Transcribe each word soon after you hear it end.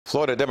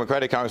Florida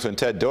Democratic Congressman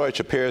Ted Deutch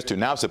appears to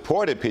now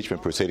support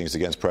impeachment proceedings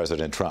against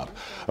President Trump.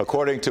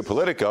 According to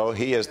Politico,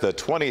 he is the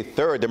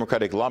 23rd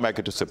Democratic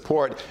lawmaker to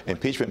support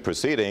impeachment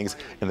proceedings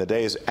in the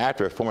days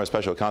after former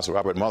special counsel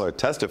Robert Mueller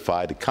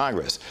testified to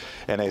Congress.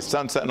 In a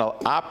Sun-Sentinel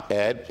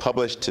op-ed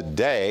published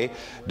today,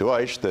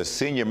 Deutch, the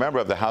senior member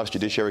of the House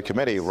Judiciary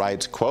Committee,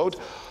 writes, quote,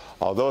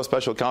 "Although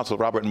special counsel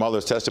Robert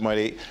Mueller's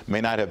testimony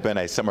may not have been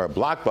a summer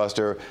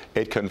blockbuster,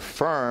 it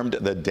confirmed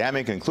the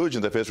damning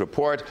conclusions of his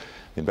report.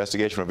 The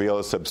investigation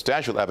reveals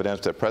substantial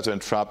evidence that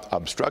President Trump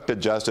obstructed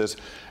justice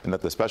and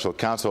that the special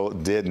counsel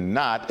did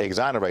not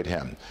exonerate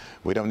him.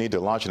 We don't need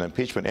to launch an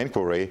impeachment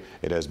inquiry.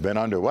 It has been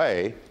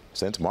underway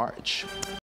since March."